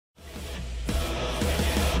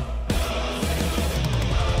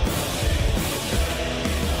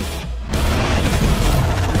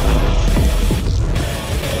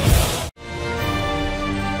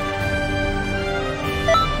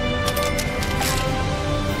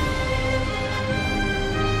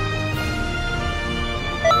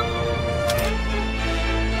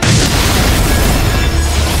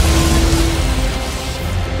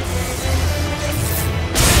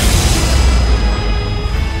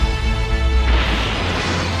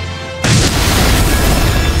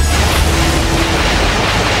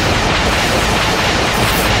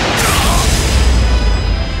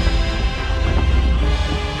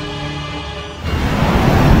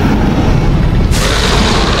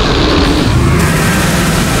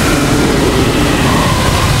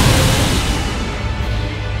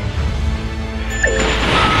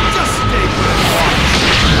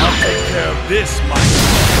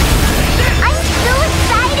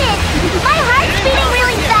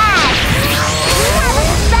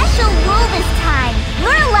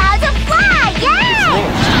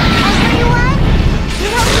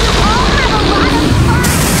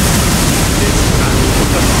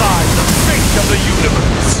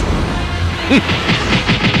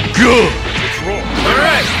Good! What's wrong?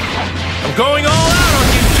 Alright! I'm going all out on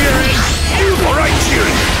you, Jiren! Alright,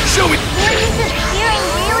 Jiren! Show me! We're used to steering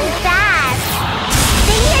really fast.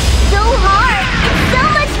 They hit so hard. It's so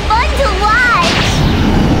much fun to watch.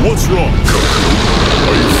 What's wrong, Goku?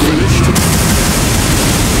 Are you finished?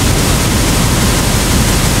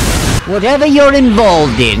 Whatever you're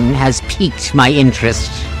involved in has piqued my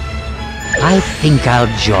interest. I think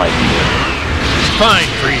I'll join you.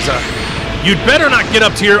 Fine, Frieza. You'd better not get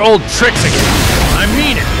up to your old tricks again. I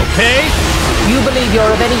mean it, okay? You believe you're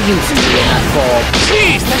of any use to me in that form?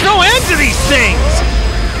 Jeez, there's no end to these things!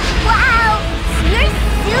 Wow, you're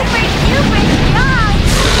super strong.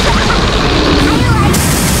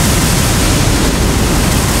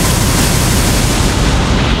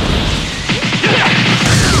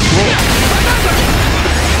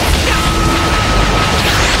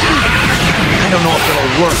 I don't know if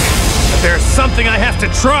it'll work, but there's something I have to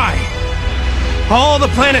try. All the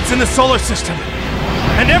planets in the solar system,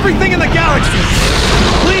 and everything in the galaxy,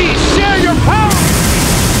 please share your power!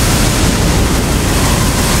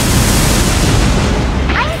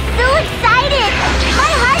 I'm so excited.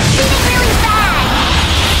 My heart's beating really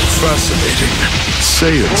fast. Fascinating.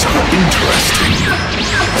 Saiyans are interesting.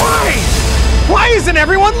 Why? Why isn't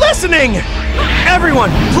everyone listening?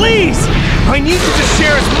 Everyone, please! I need you to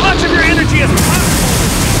share as much of your energy as possible!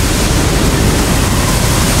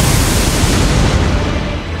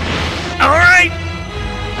 Alright!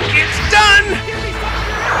 It's done!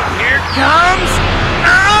 Here comes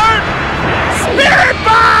our Spirit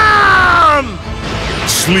Bomb!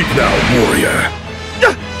 Sleep now, warrior.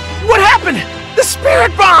 What happened? The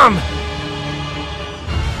Spirit Bomb!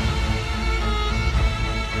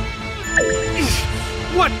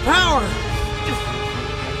 What power!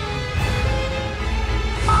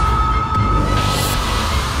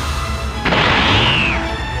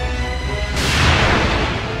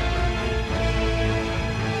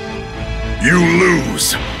 You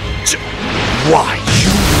lose. Why, you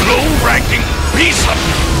low-ranking piece of...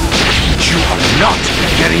 You are not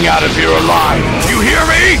getting out of here alive. You hear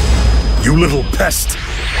me? You little pest.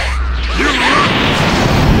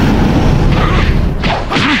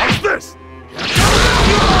 How's this?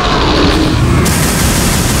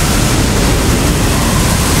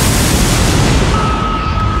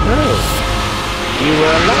 Oh, you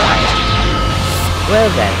were alive. Well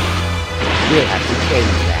then, we'll have to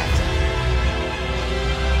change that.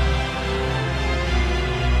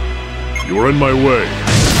 You're in my way.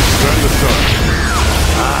 Stand aside.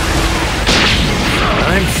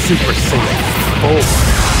 I'm Super Saiyan 4.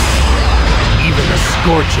 Even the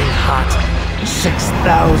scorching hot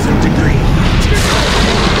 6,000 degree heat.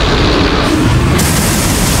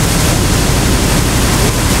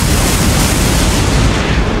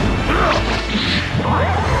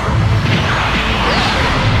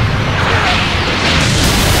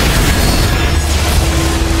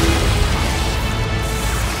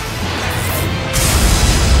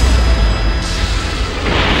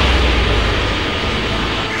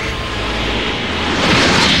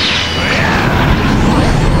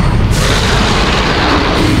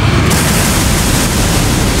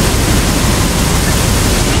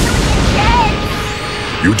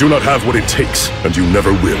 You do not have what it takes, and you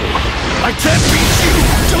never will. I can't beat you!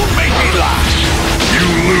 Don't make me laugh! You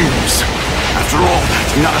lose. After all that,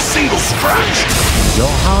 not a single scratch! Your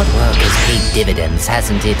hard work has paid dividends,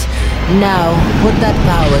 hasn't it? Now, put that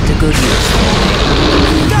power to good use.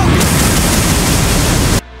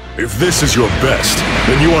 If this is your best,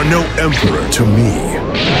 then you are no emperor to me.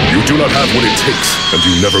 You do not have what it takes, and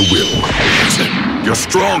you never will. You're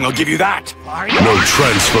strong, I'll give you that! No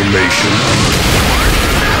transformation.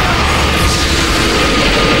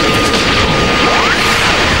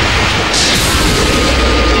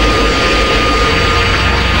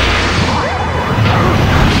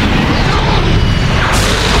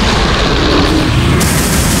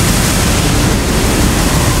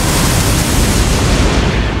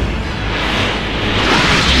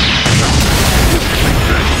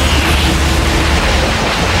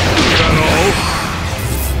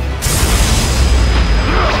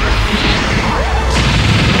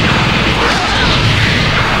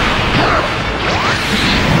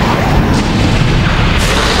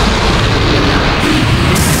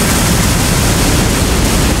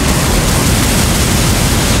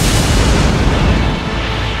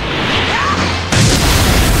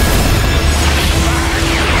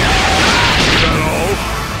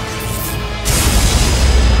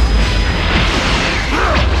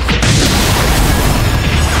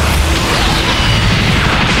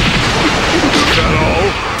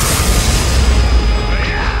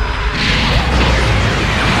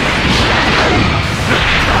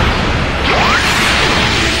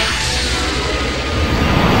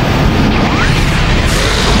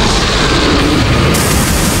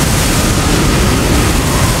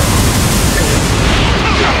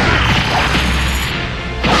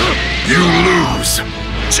 You lose.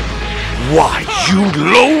 Why, you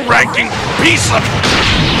low-ranking piece of...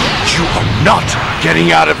 You are not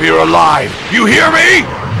getting out of here alive! You hear me?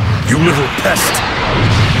 You little pest.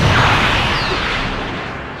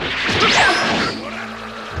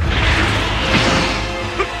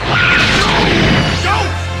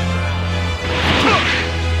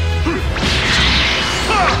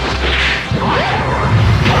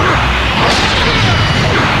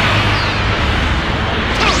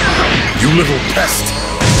 You little pest!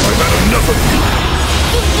 I've had enough of you!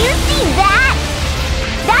 Did you see that?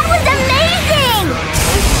 That was amazing!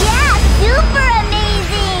 Yeah, super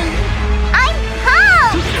amazing! I'm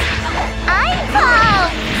pumped! I'm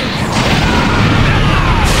pumped!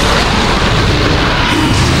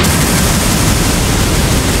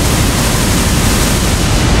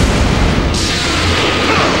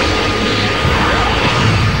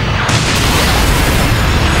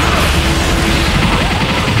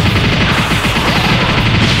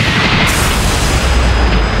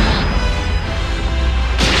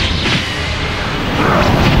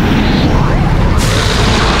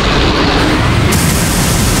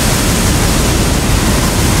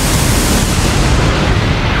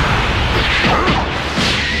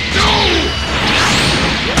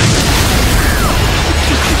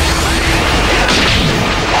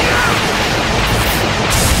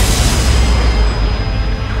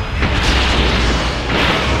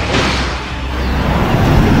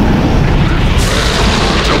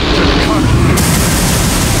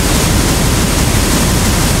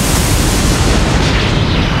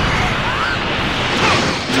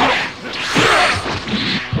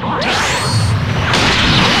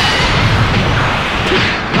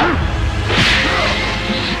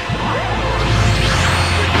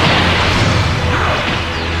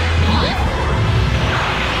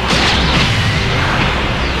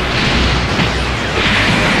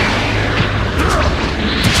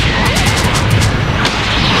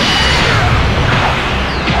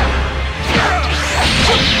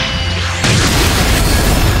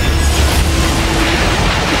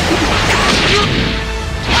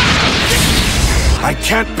 I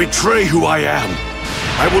can't betray who I am.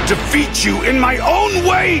 I will defeat you in my own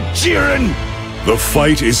way, Jiren! The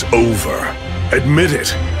fight is over. Admit it.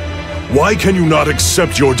 Why can you not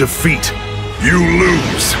accept your defeat? You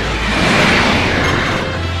lose.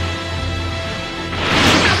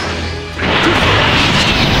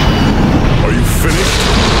 Are you finished?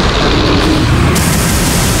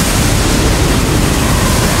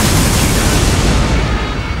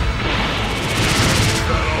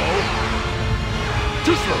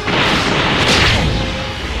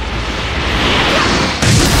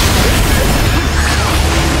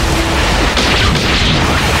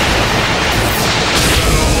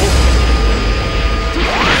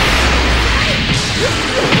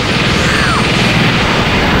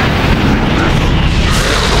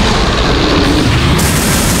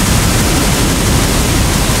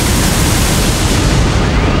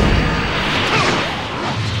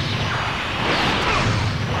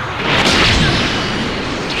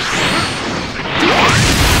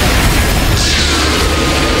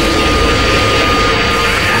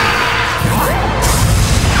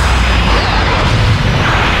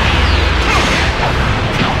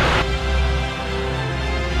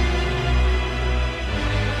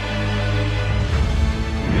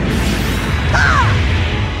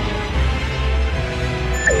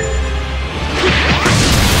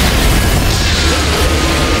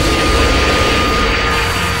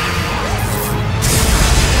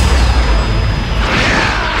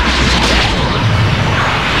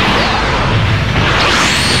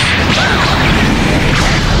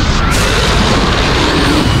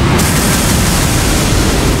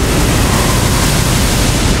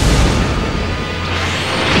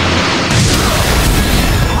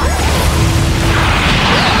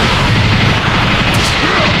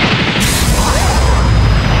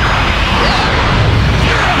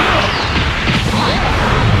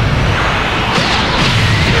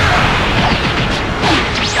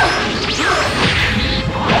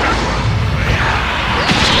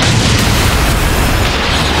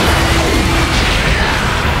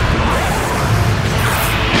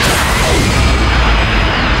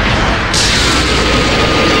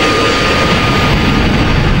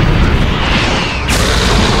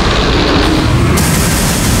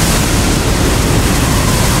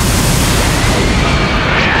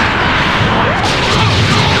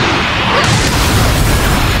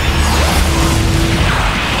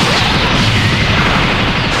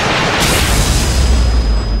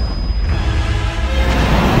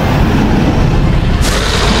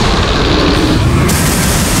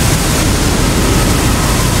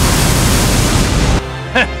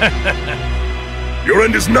 Your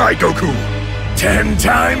end is nigh, Goku. 10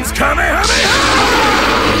 times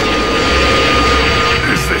Kamehameha!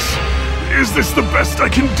 Is this the best I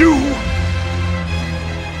can do?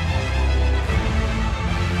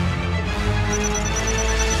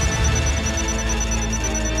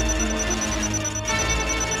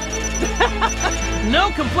 No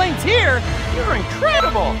complaints here! You're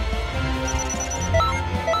incredible!